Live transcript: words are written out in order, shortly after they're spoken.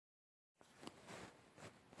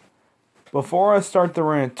Before I start the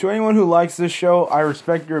rant, to anyone who likes this show, I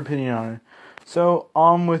respect your opinion on it. So,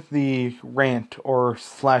 on with the rant or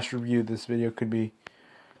slash review this video could be.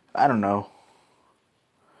 I don't know.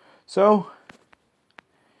 So,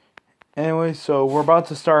 anyway, so we're about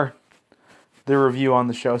to start the review on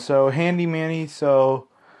the show. So, Handy Manny,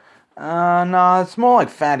 nah, it's more like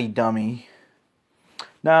Fatty Dummy.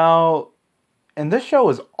 Now, and this show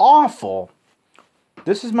is awful.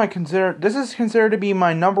 This is considered to be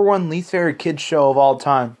my number one least favorite kids show of all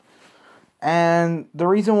time. And the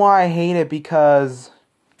reason why I hate it because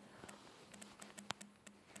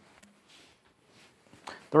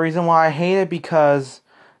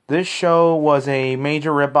this show was a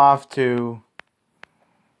major ripoff to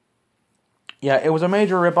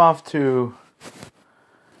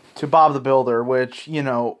Bob the Builder, which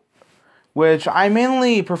I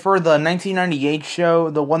mainly prefer the 1998 show,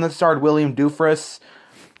 the one that starred William Doofus.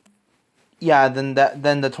 Yeah, than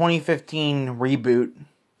the 2015 reboot,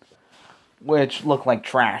 which looked like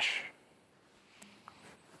trash.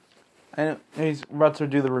 And he's about to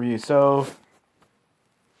do the review. So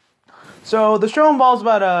the show involves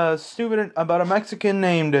about a Mexican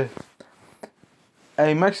American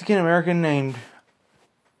named,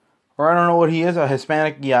 or I don't know what he is, a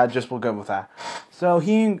Hispanic. Yeah, we'll go with that. So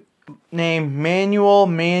he named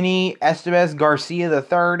Manny Estevez Garcia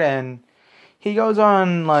III, and he goes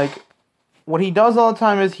on what he does all the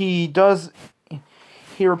time is he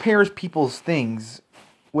repairs people's things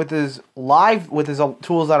with his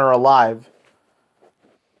tools that are alive.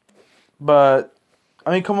 But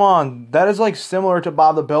I mean, come on, that is similar to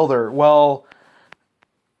Bob the Builder. Well,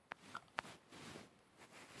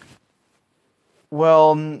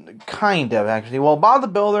 kind of actually. Well, Bob the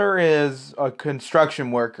Builder is a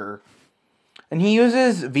construction worker, and he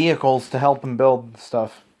uses vehicles to help him build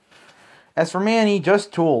stuff. As for Manny,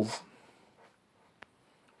 just tools.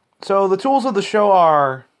 So the tools of the show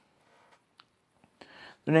are,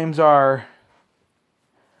 their names are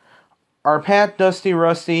Pat, Dusty,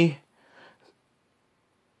 Rusty,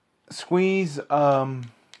 Squeeze,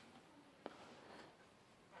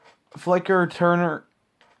 Flicker, Turner,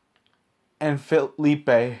 and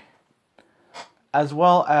Felipe, as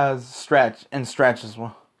well as Stretch as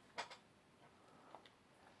well.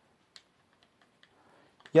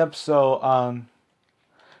 Yep, so,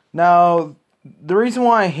 now, the reason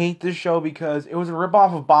why I hate this show because it was a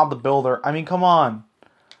ripoff of Bob the Builder. I mean, come on.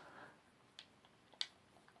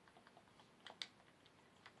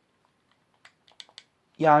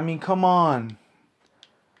 Yeah, I mean, come on.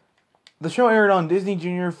 The show aired on Disney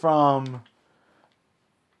Junior from...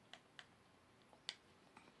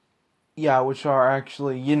 Yeah, which are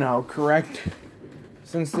actually, correct.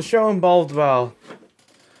 Since the show involved about...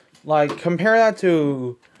 compare that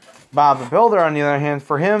to Bob the Builder, on the other hand,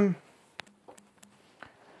 for him...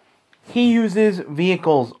 He uses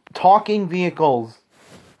vehicles, talking vehicles,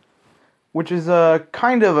 which in my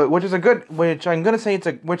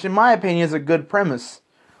opinion is a good premise.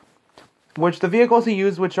 Which the vehicles he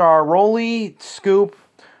used, which are Rolly, Scoop,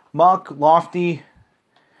 Muck, Lofty,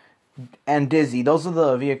 and Dizzy. Those are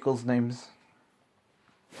the vehicles' names.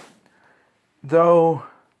 Though,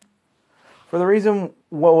 for the reason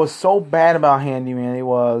what was so bad about Handy Manny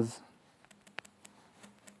was...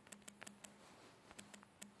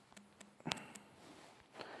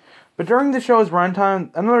 But during the show's runtime,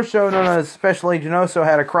 another show known as Special Agent Oso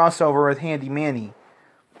had a crossover with Handy Manny.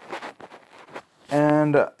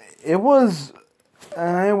 And it was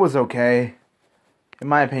okay. In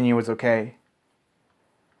my opinion, it was okay.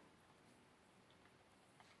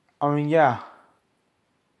 I mean, yeah.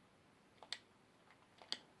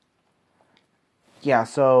 Yeah,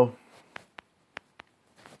 so...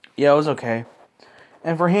 Yeah, it was okay.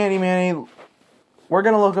 And for Handy Manny, we're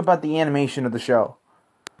going to look up at the animation of the show.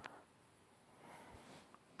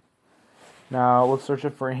 Now, let's search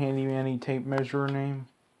up for a Handy Manny tape measure name.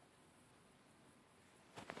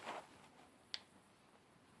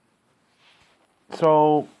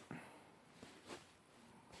 So,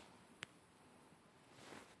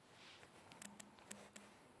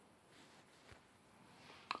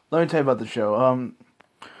 let me tell you about the show.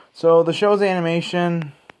 So the show's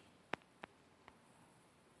animation...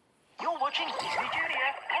 You're watching Disney Junior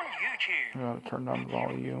on YouTube. Turn down the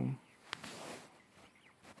volume.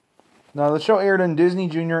 Now, the show aired on Disney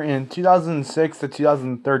Junior in 2006 to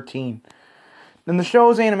 2013. And the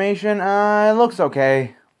show's animation, it looks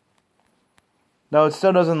okay. Though it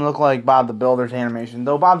still doesn't look like Bob the Builder's animation.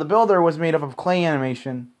 Though Bob the Builder was made up of clay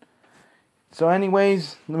animation. So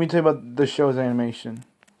anyways, let me tell you about the show's animation.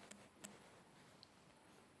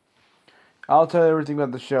 I'll tell you everything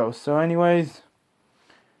about the show. So anyways,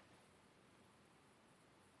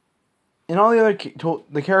 And all the other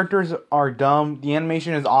the characters are dumb. The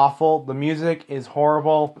animation is awful. The music is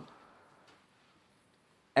horrible.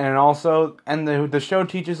 And also, the show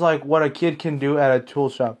teaches like what a kid can do at a tool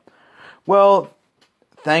shop. Well,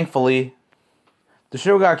 thankfully, the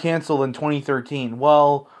show got canceled in 2013.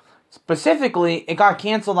 Well, specifically, it got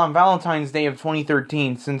canceled on Valentine's Day of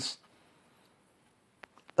 2013, since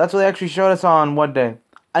that's what they actually showed us on what day?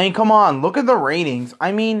 I mean, come on, look at the ratings.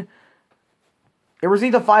 I mean, it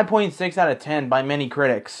received a 5.6 out of 10 by many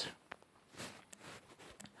critics.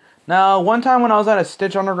 Now, one time when I was at a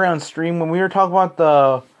Stitch Underground stream, when we were talking about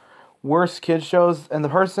the worst kids shows, and the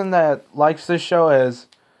person that likes this show is,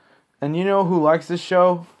 and you know who likes this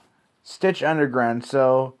show? Stitch Underground.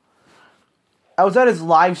 So, I was at his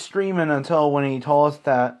live stream and until when he told us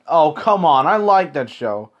that, oh, come on, I like that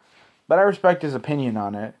show. But I respect his opinion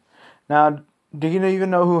on it. Now, do you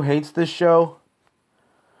even know who hates this show?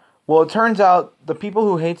 Well, it turns out the people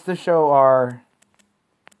who hates this show are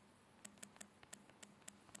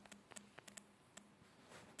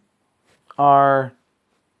so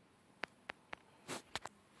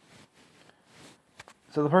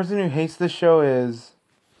the person who hates this show is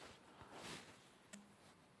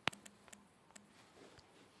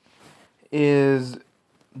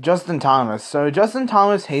Justin Thomas. So Justin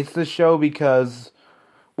Thomas hates this show because,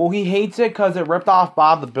 well, he hates it because it ripped off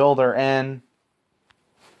Bob the Builder, and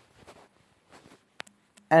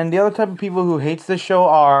the other type of people who hates this show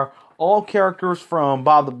are all characters from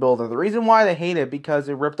Bob the Builder. The reason why they hate it because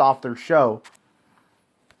it ripped off their show.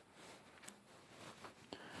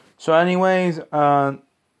 So anyways,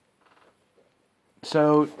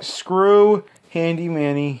 so screw Handy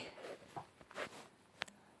Manny.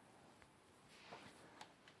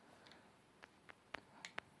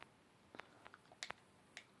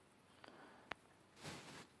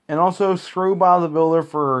 And also screw Bob the Builder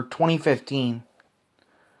for 2015.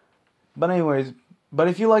 But anyways,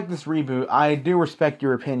 if you like this reboot, I do respect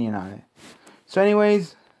your opinion on it. So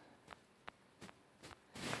anyways,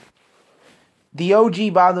 the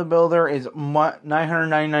OG Bob the Builder is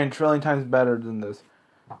 999 trillion times better than this.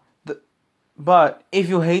 But if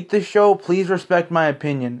you hate this show, please respect my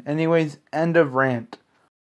opinion. Anyways, end of rant.